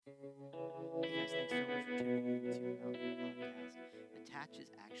Hey guys, thanks so much for tuning in to Mountain Podcast. Attach is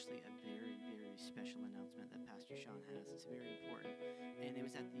actually a very, very special announcement that Pastor Sean has. It's very important. And it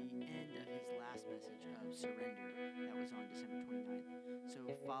was at the end of his last message of surrender that was on December 29th. So,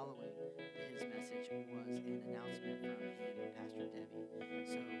 following his message was an announcement from him and Pastor Debbie.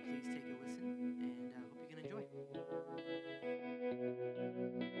 So, please take a listen and hope you can enjoy.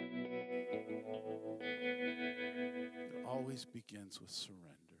 It always begins with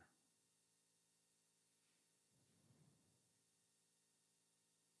surrender.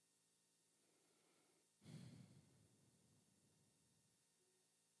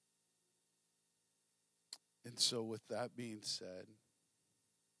 And so, with that being said,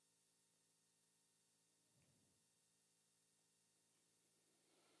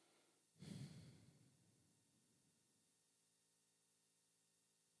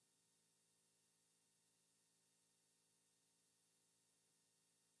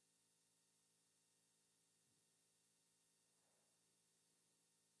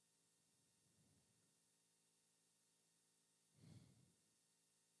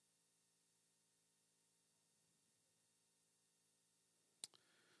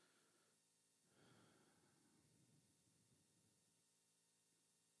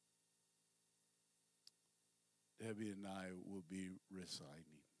 Debbie and I will be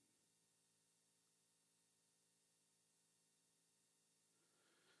resigning.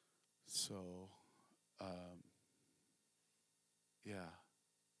 So, um, yeah.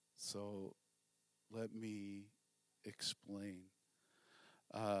 So, let me explain.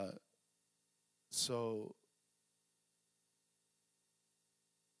 Uh, so,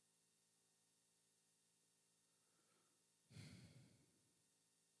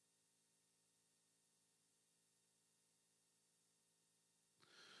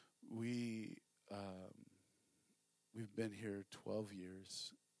 we we've been here 12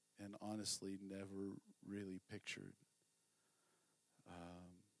 years, and honestly, never really pictured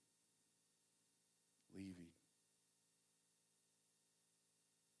um, leaving.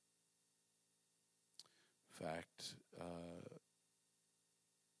 In fact,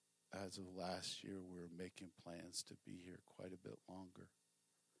 as of last year, we're making plans to be here quite a bit longer.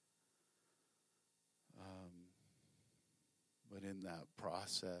 Um, but in that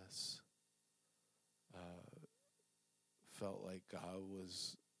process, uh, felt like God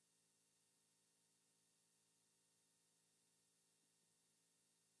was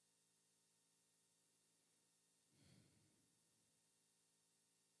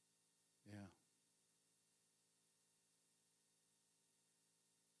yeah.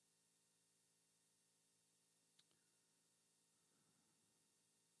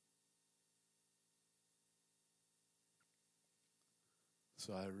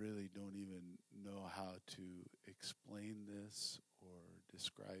 So I really don't even know how to explain this or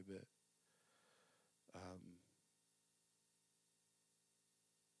describe it. Um,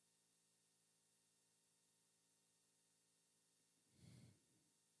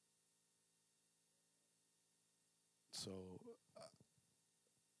 so, uh,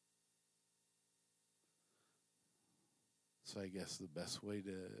 so I guess the best way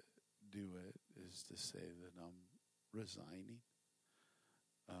to do it is to say that I'm resigning,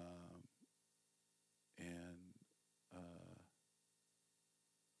 um, and uh,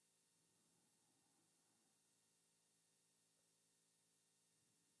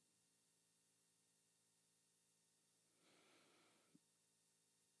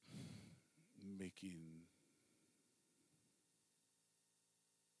 making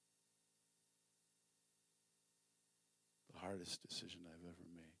the hardest decision I've ever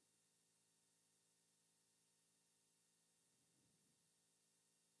made.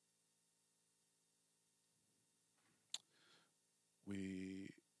 We,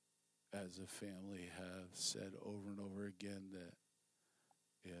 as a family, have said over and over again that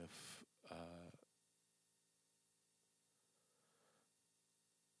if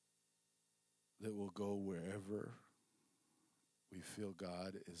that we'll go wherever we feel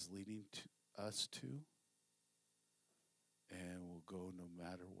God is leading us to, and we'll go no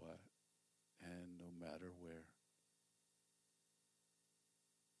matter what and no matter where.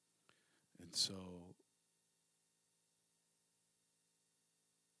 And so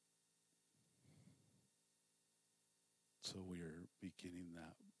we're beginning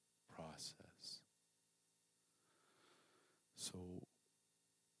that process. So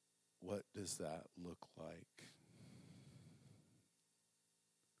what does that look like?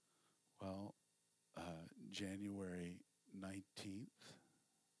 Well, January 19th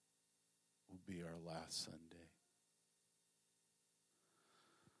will be our last Sunday.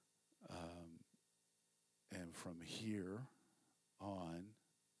 And from here on,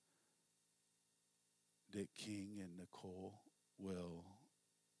 King and Nicole will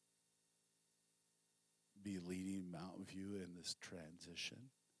be leading Mountain View in this transition.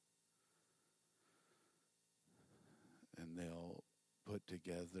 And they'll put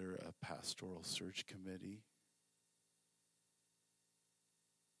together a pastoral search committee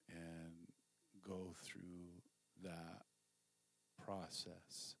and go through that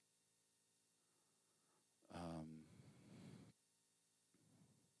process.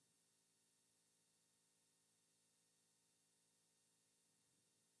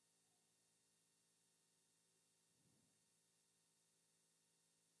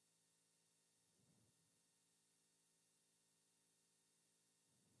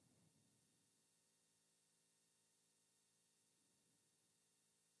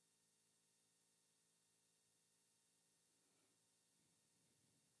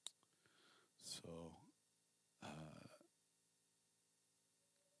 So,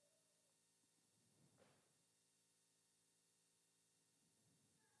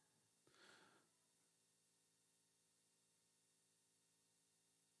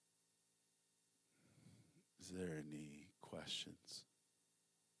 is there any questions?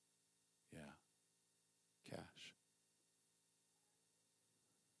 Yeah. Cash.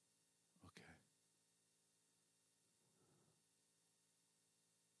 Okay.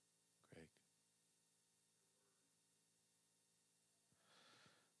 Greg.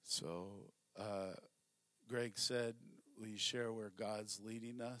 So, Greg said, will you share where God's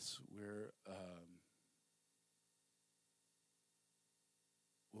leading us?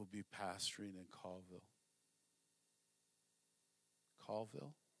 We'll be pastoring in Colville.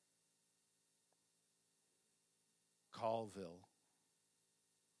 Colville? Colville.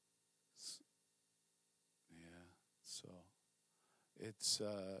 Yeah, so it's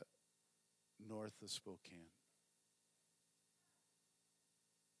north of Spokane.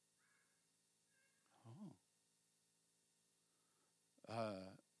 Oh.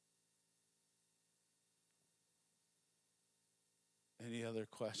 Any other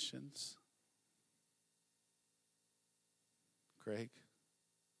questions? Craig?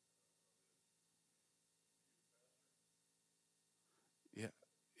 Yeah,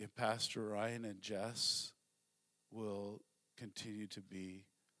 Pastor Ryan and Jess will continue to be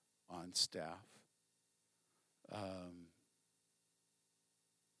on staff.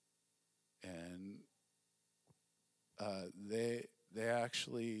 And they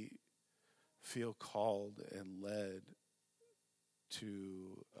actually feel called and led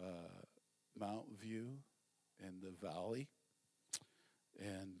to Mountain View in the valley,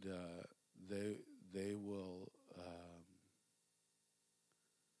 and they will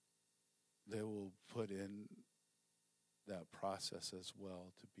put in that process as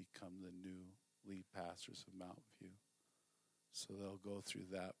well to become the new lead pastors of Mountain View. So they'll go through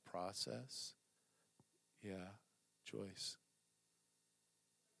that process. Yeah, Joyce.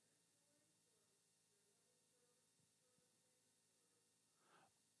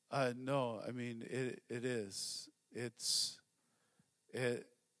 No, I mean it is. That's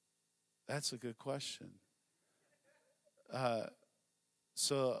a good question.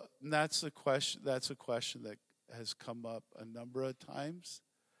 So that's a question. That's a question that has come up a number of times.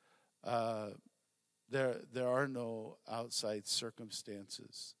 There are no outside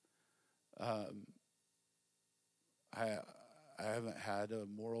circumstances. I haven't had a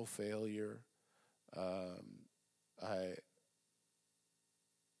moral failure.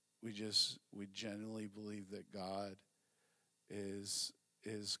 We genuinely believe that God is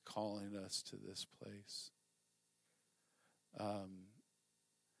calling us to this place.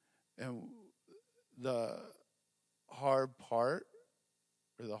 And the hard part,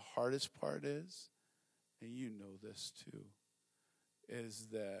 or the hardest part is, and you know this too, is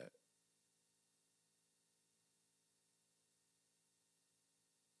that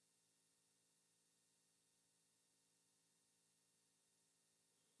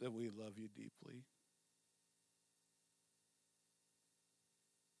we love you deeply.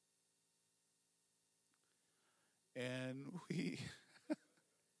 And we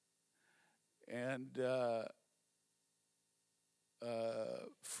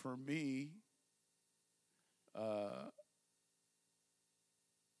for me, I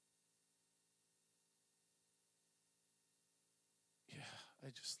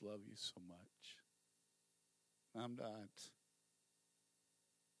just love you so much. I'm not.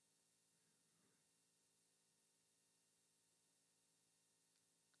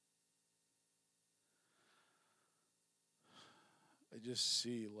 I just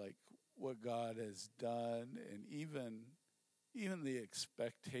see like what God has done, and even the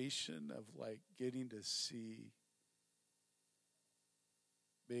expectation of like getting to see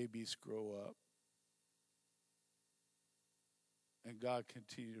babies grow up and God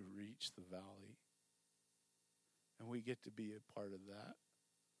continue to reach the valley. And we get to be a part of that.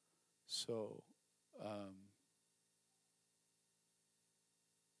 So,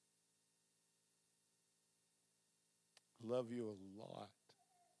 love you a lot.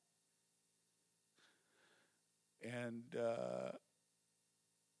 And the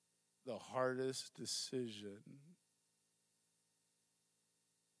hardest decision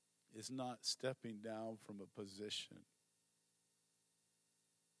is not stepping down from a position.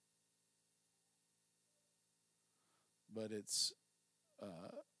 But it's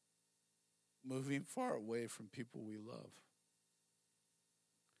moving far away from people we love.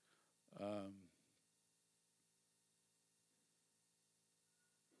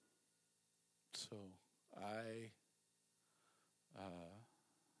 So I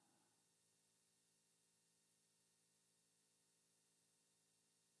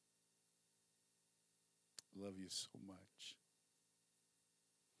love you so much.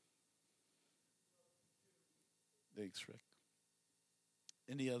 Thanks, Rick.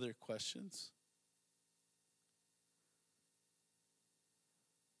 Any other questions?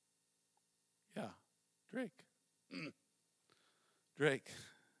 Yeah, Drake. Drake,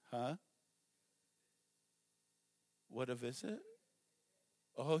 huh? What a visit?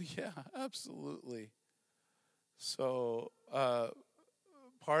 Oh, yeah, absolutely. So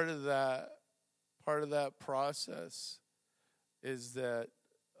part of that process is that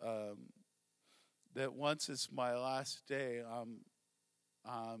that once it's my last day,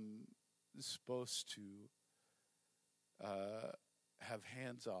 I'm supposed to have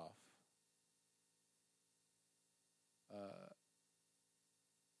hands off.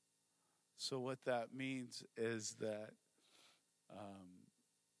 So what that means is that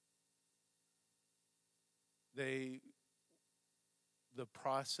the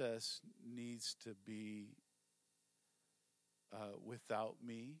process needs to be without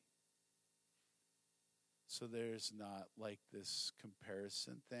me. So there's not like this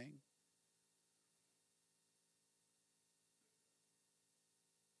comparison thing.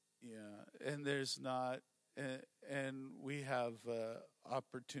 Yeah, and there's not, and we have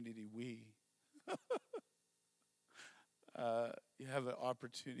opportunity. You have an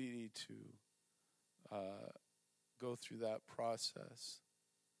opportunity to go through that process.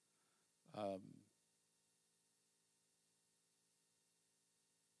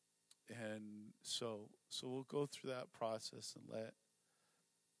 And so we'll go through that process and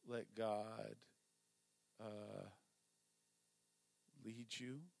let God lead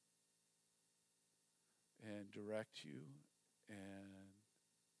you and direct you and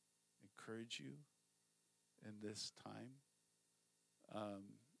encourage you in this time.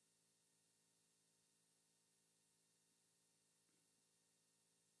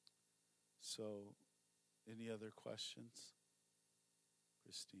 So, any other questions?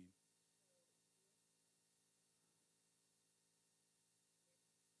 Christine.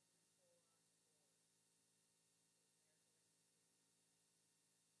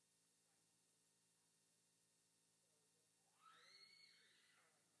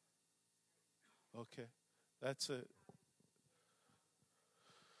 Okay, that's it.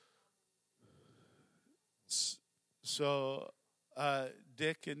 So,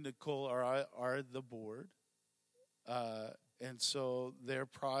 Dick and Nicole are the board, and so their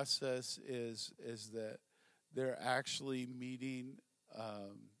process is that they're actually meeting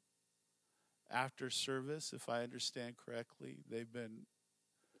after service. If I understand correctly, they've been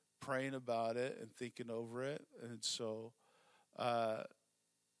praying about it and thinking over it, and so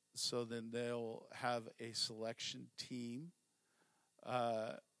then they'll have a selection team,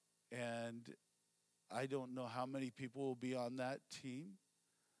 and I don't know how many people will be on that team.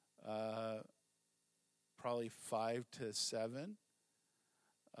 Probably 5 to 7.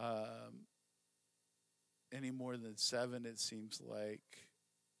 Any more than 7, it seems like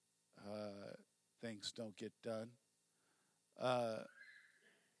things don't get done.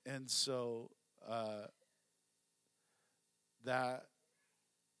 And so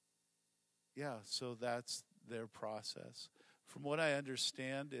so that's their process. From what I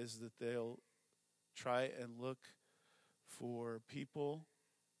understand is that they'll try and look for people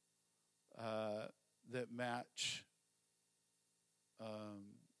that match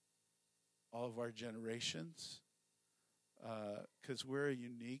all of our generations, because we're a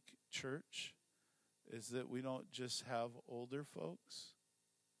unique church, is that we don't just have older folks,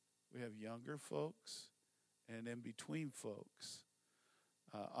 we have younger folks and in between folks.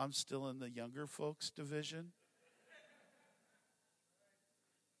 I'm still in the younger folks division.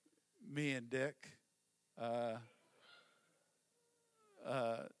 Me and Dick.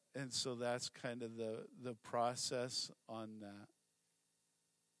 And so that's kind of the process on that.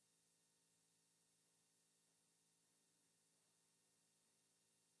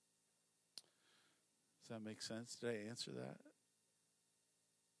 that make sense? Did I answer that?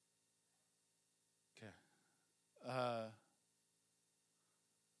 Okay.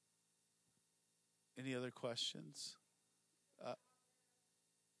 Any other questions?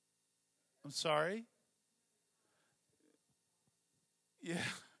 I'm sorry?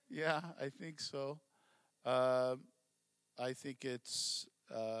 Yeah, I think so. I think it's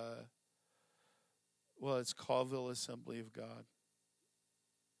it's Colville Assembly of God.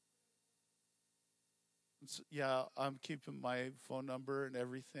 Yeah, I'm keeping my phone number and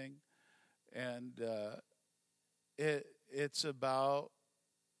everything, and it's about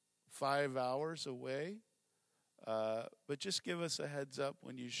 5 hours away. But just give us a heads up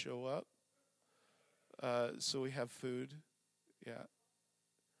when you show up, so we have food. Yeah.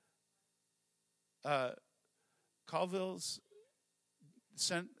 Colville's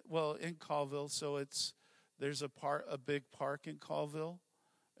in Colville, so there's a big park in Colville,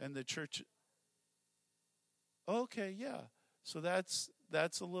 and the church. Okay, yeah. So that's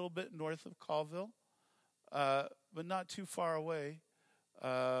a little bit north of Colville, but not too far away.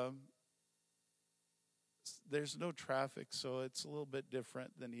 There's no traffic, so it's a little bit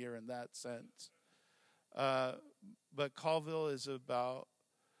different than here in that sense. But Colville is about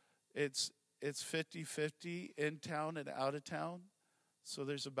it's 50-50 in town and out of town. So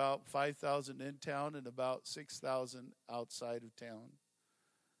there's about 5,000 in town and about 6,000 outside of town.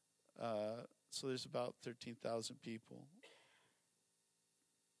 So there's about 13,000 people.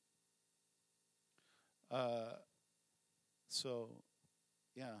 So,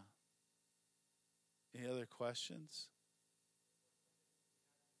 yeah. Any other questions?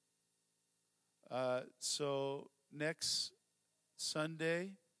 So next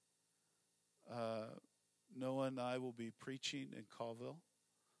Sunday, Noah and I will be preaching in Colville.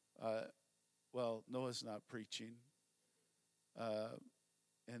 Noah's not preaching.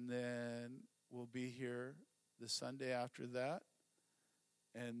 And then we'll be here the Sunday after that.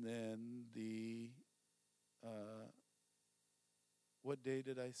 And then what day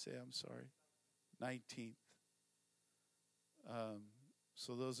did I say? I'm sorry. 19th.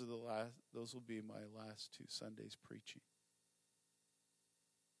 So those will be my last 2 Sundays preaching.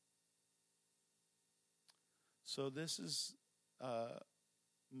 So this is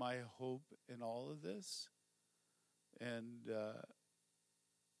my hope in all of this. And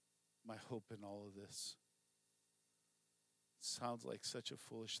my hope in all of this sounds like such a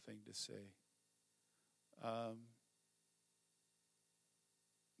foolish thing to say.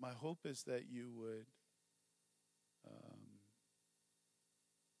 My hope is that you would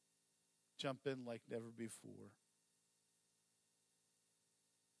jump in like never before.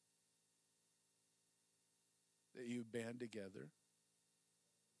 That you band together.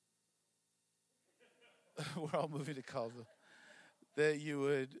 We're all moving to Colville. That you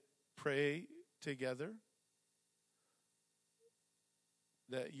would pray together.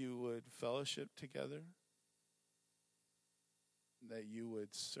 That you would fellowship together. That you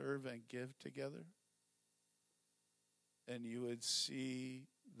would serve and give together. And you would see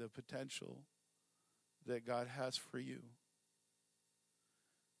the potential that God has for you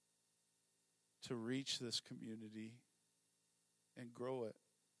to reach this community and grow it.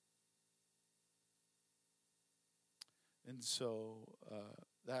 And so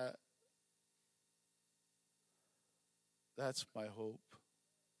that's my hope.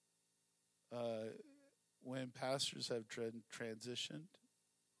 When pastors have transitioned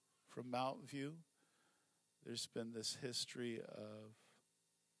from Mountain View, there's been this history of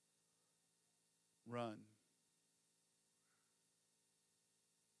run.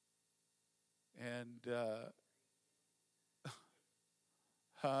 And,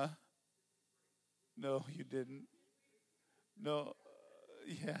 No, you didn't. No,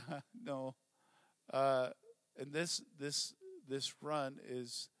 no. And this run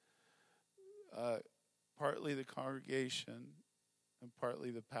is partly the congregation and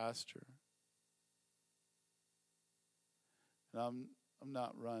partly the pastor. And I'm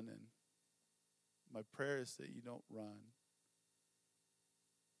not running. My prayer is that you don't run.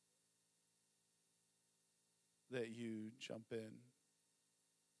 That you jump in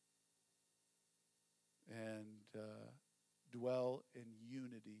and dwell in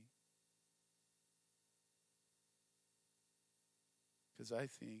unity. Because I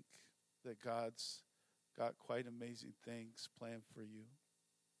think that God's got quite amazing things planned for you,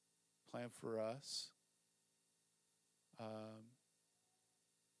 planned for us.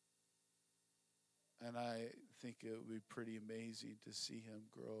 And I think it would be pretty amazing to see him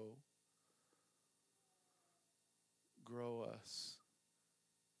grow us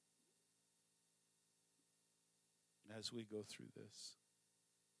as we go through this.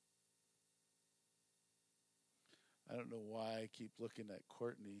 I don't know why I keep looking at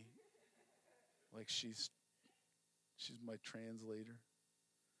Courtney like she's my translator.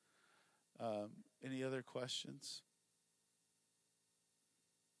 Any other questions?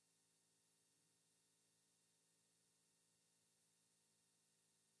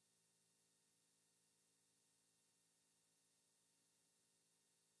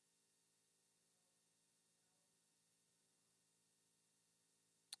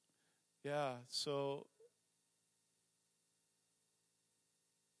 Yeah, so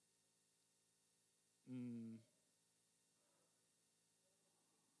mm,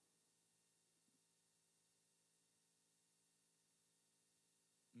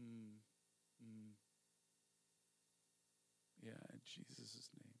 mm, mm, yeah, in Jesus'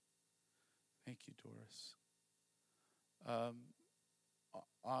 name. Thank you, Doris.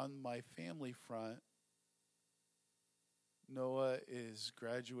 On my family front, Noah is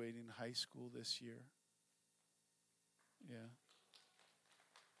graduating high school this year. Yeah.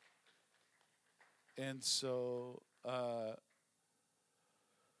 And so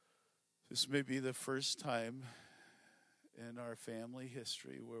this may be the first time in our family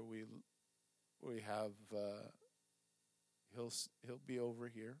history where we have he'll be over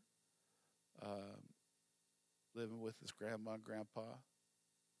here living with his grandma and grandpa,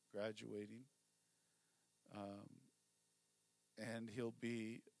 graduating, and he'll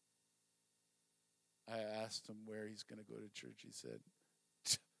be. I asked him where he's going to go to church. He said,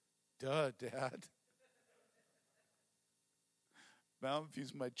 "Duh, Dad. Mountain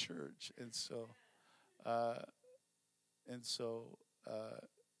View's my church," and so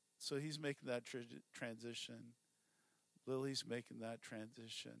so he's making that transition. Lily's making that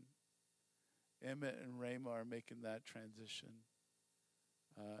transition. Emmett and Rayma are making that transition,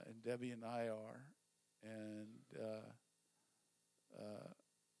 and Debbie and I are, and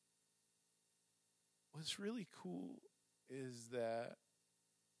what's really cool is that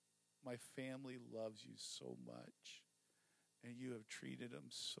my family loves you so much, and you have treated them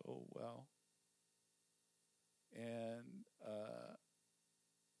so well. And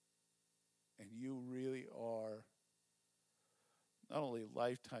you really are not only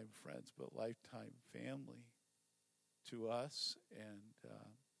lifetime friends, but lifetime family to us. And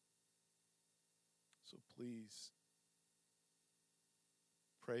so please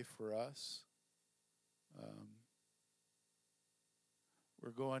pray for us.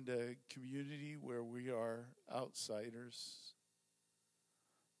 We're going to community where we are outsiders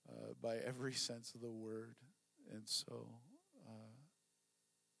by every sense of the word. And so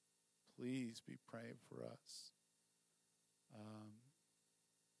please be praying for us.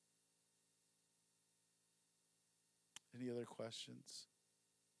 Any other questions?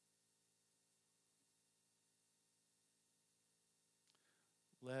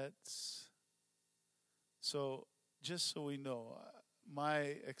 So just so we know,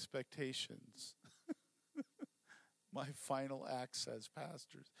 my expectations, my final act says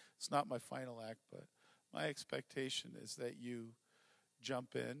pastors. It's not my final act, but my expectation is that you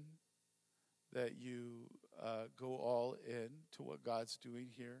jump in, that you go all in to what God's doing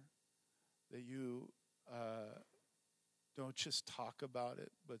here, that you don't just talk about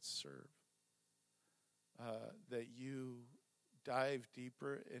it, but serve, that you dive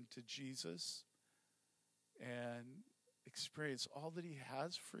deeper into Jesus and experience all that he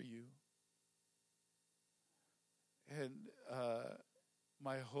has for you. And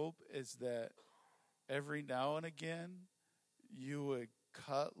my hope is that every now and again you would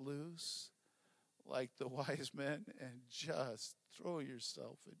cut loose like the wise men and just throw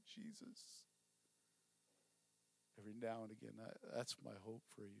yourself at Jesus. Every now and again, that's my hope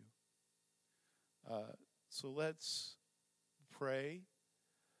for you. So let's pray.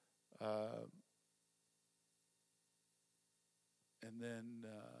 And then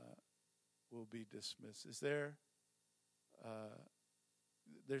we'll be dismissed. Is there,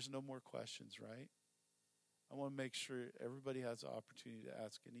 there's no more questions, right? I want to make sure everybody has the opportunity to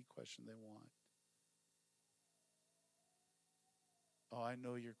ask any question they want. Oh, I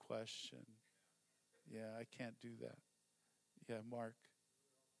know your question. Yeah, I can't do that. Yeah, Mark.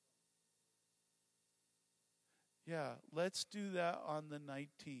 Yeah, let's do that on the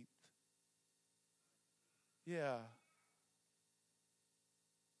 19th. Yeah.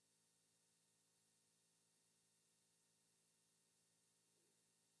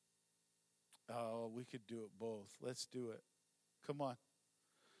 Oh, we could do it both. Let's do it. Come on.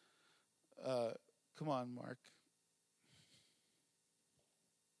 Come on, Mark.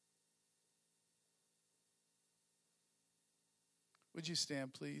 Would you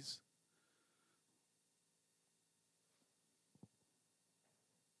stand, please?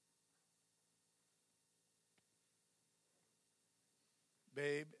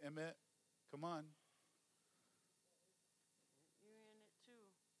 Babe, Emmett, come on. You're in it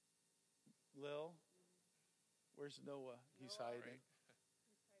too. Lil, where's Noah? He's hiding. Right.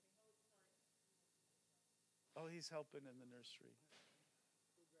 Oh, he's helping in the nursery.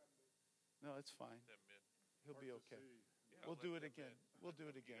 No, it's fine. Them in. He'll be okay. Yeah, We'll let do it them again. in. We'll do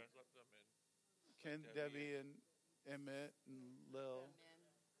it You again. guys let them in. Can Debbie Debbie and Emmett and Lil, Amen.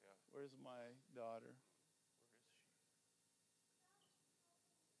 Yeah. where's my daughter?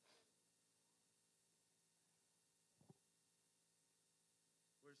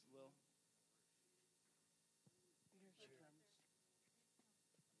 Where is she? Where's Lil?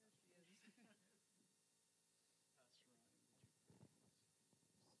 Here she comes.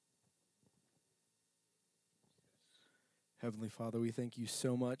 Heavenly Father, we thank you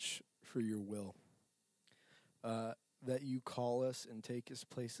so much for your will. That you call us and take us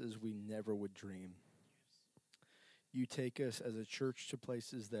places we never would dream. You take us as a church to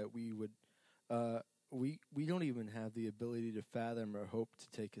places that we would, we don't even have the ability to fathom or hope to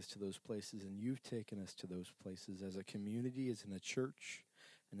take us to those places. And you've taken us to those places as a community, as in a church,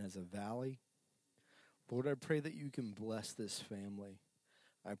 and as a valley. Lord, I pray that you can bless this family.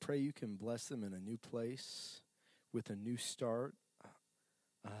 I pray you can bless them in a new place with a new start.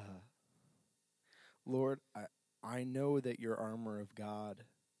 Lord, I know that your armor of God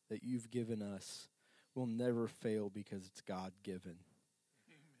that you've given us will never fail because it's God-given.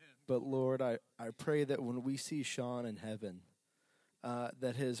 But Lord, I pray that when we see Sean in heaven,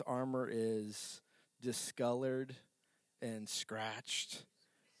 that his armor is discolored and scratched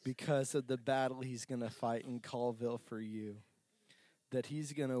because of the battle he's going to fight in Colville for you. That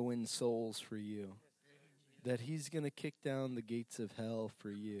he's going to win souls for you. That he's going to kick down the gates of hell for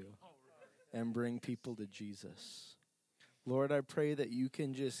you and bring people to Jesus. Lord, I pray that you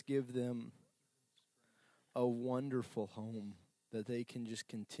can just give them a wonderful home that they can just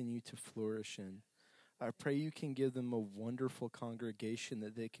continue to flourish in. I pray you can give them a wonderful congregation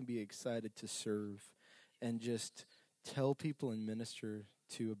that they can be excited to serve and just tell people and minister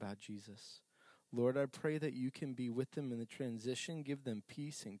to about Jesus. Lord, I pray that you can be with them in the transition, give them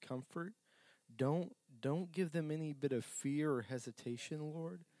peace and comfort. Don't give them any bit of fear or hesitation,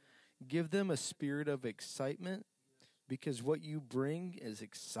 Lord. Give them a spirit of excitement because what you bring is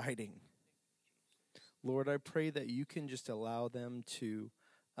exciting. Lord, I pray that you can just allow them to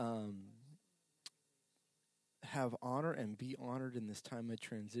have honor and be honored in this time of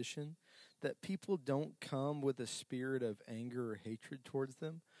transition, that people don't come with a spirit of anger or hatred towards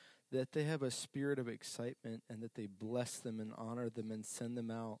them, that they have a spirit of excitement and that they bless them and honor them and send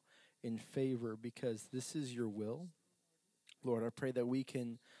them out in favor because this is your will. Lord, I pray that we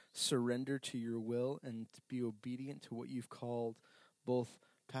can surrender to your will and be obedient to what you've called both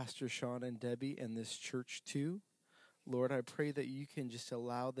Pastor Sean and Debbie and this church too. Lord, I pray that you can just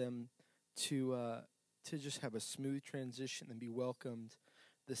allow them to just have a smooth transition and be welcomed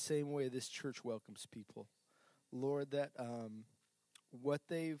the same way this church welcomes people. Lord, that what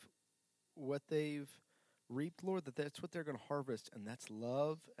they've reaped, Lord, that's what they're going to harvest, and that's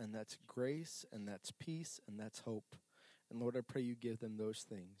love, and that's grace, and that's peace, and that's hope. And Lord, I pray you give them those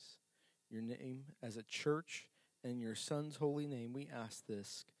things. Your name as a church and your Son's holy name, we ask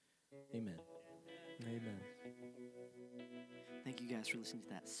this. Amen. Amen. Thank you guys for listening to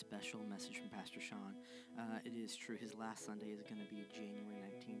that special message from Pastor Sean. It is true, his last Sunday is going to be January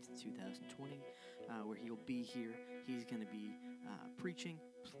 19th, 2020, where he'll be here. He's going to be preaching.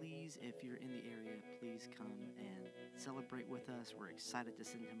 Please, if you're in the area, please come and celebrate with us. We're excited to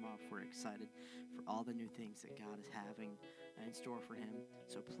send him off. We're excited for all the new things that God is having in store for him.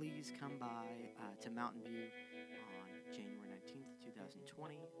 So please come by to Mountain View on January 19th,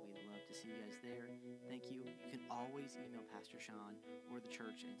 2020. We'd love to see you guys there. Thank you. You can always email Pastor Sean or the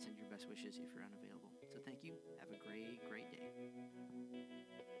church and send your best wishes if you're unavailable. So thank you. Have a great, great day.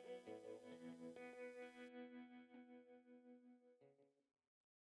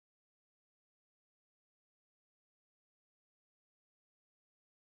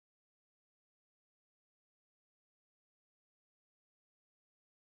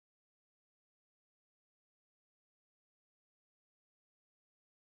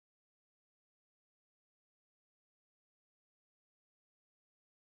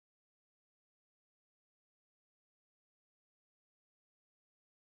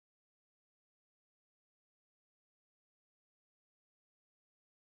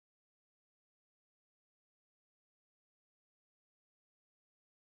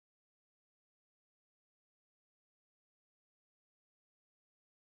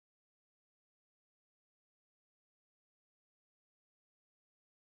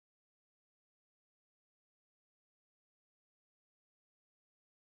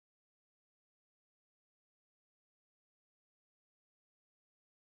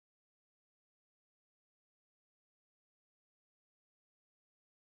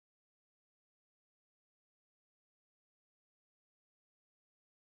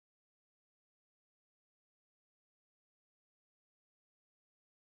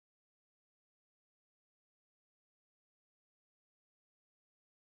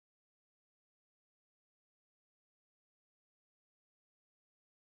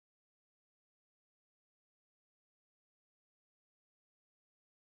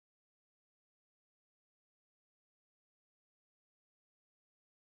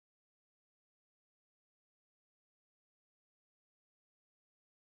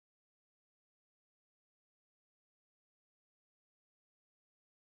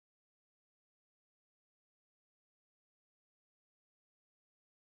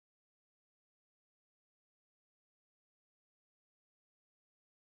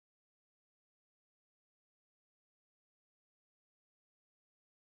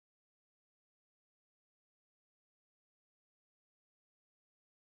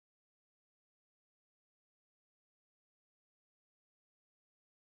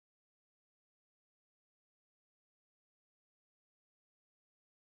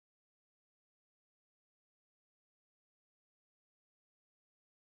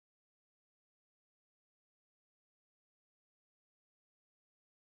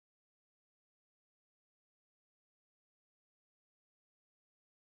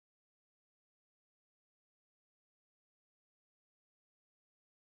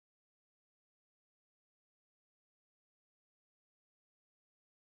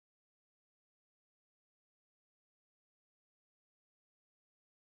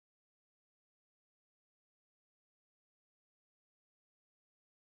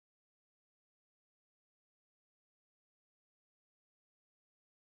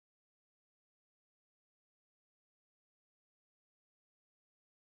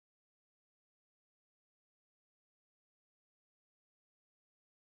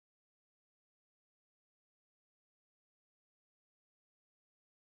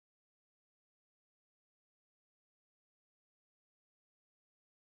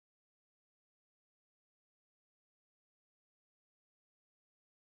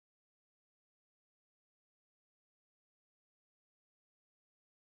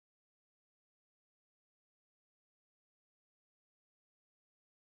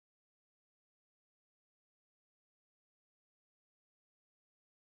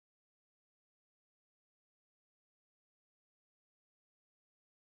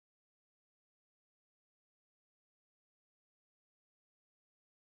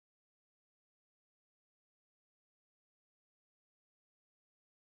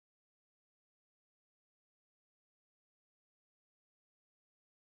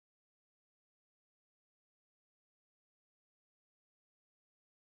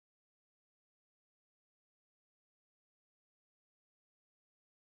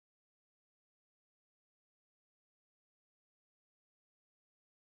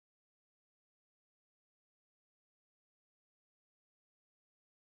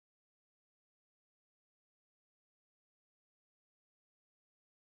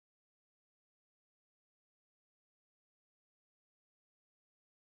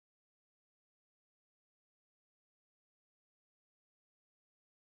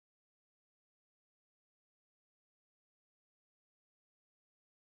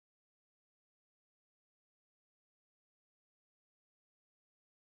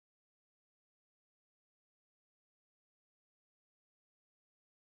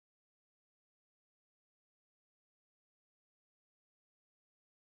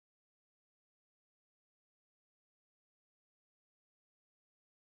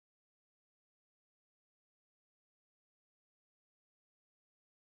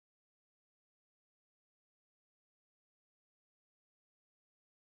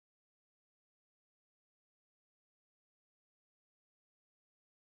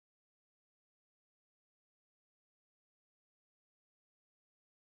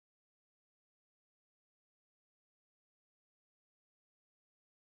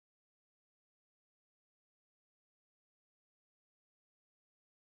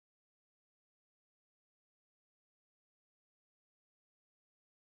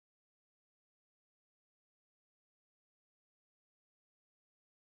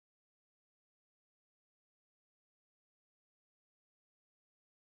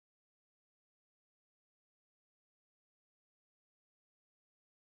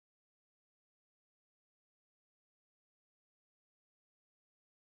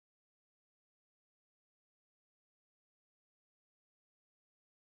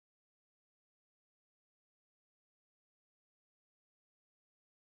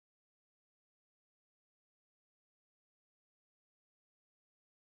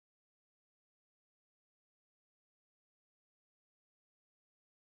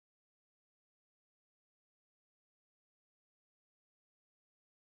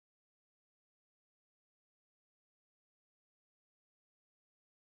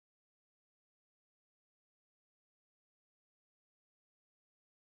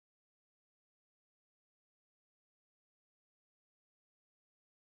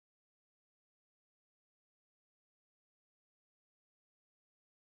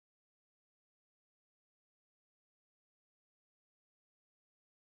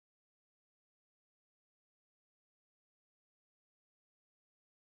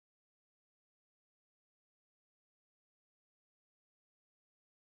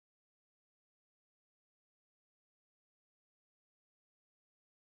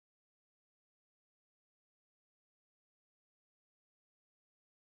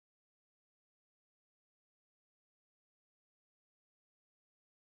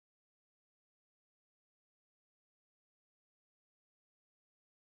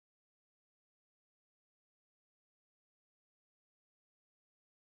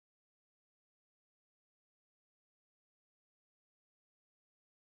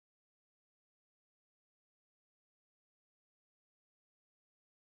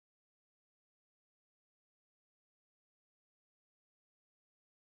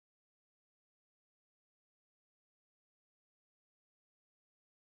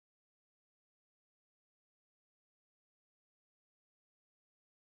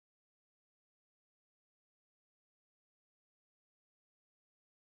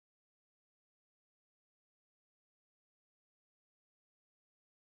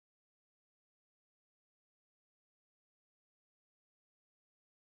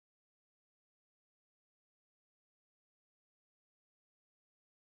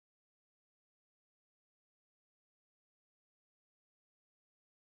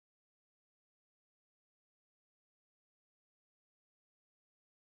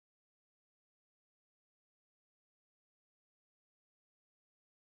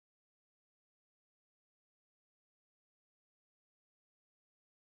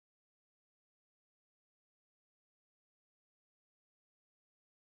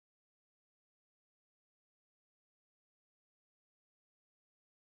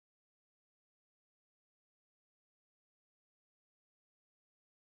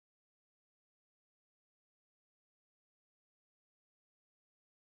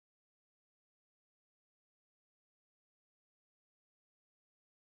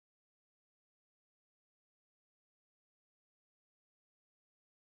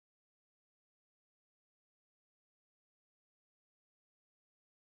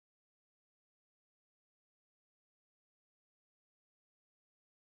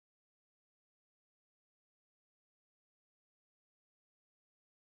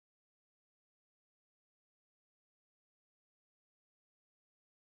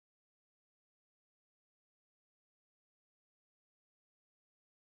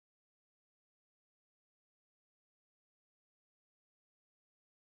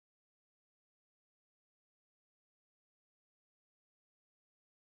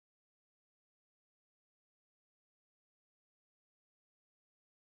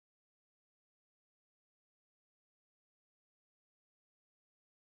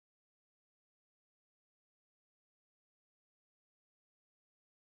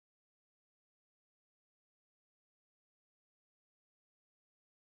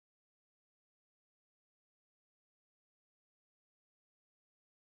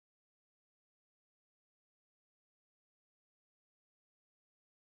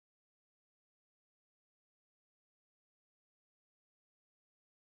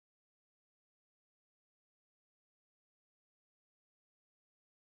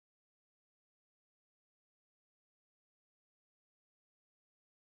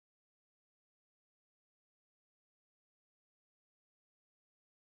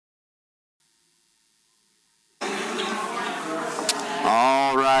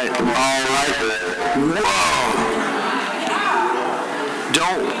 right. Whoa.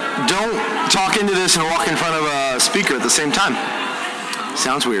 Don't talk into this and walk in front of a speaker at the same time.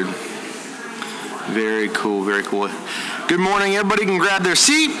 Sounds weird. Very cool, very cool. Good morning. Everybody can grab their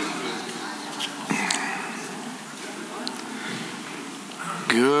seat.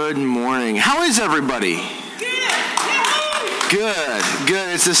 Good morning. How is everybody? Good.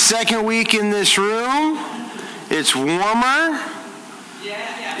 It's the second week in this room. It's warmer.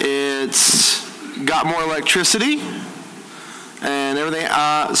 It's got more electricity and everything.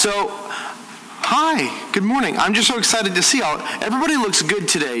 Hi. Good morning. I'm just so excited to see y'all. Everybody looks good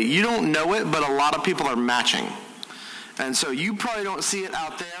today. You don't know it, but a lot of people are matching. And so you probably don't see it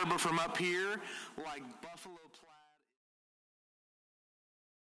out there, but from up here, like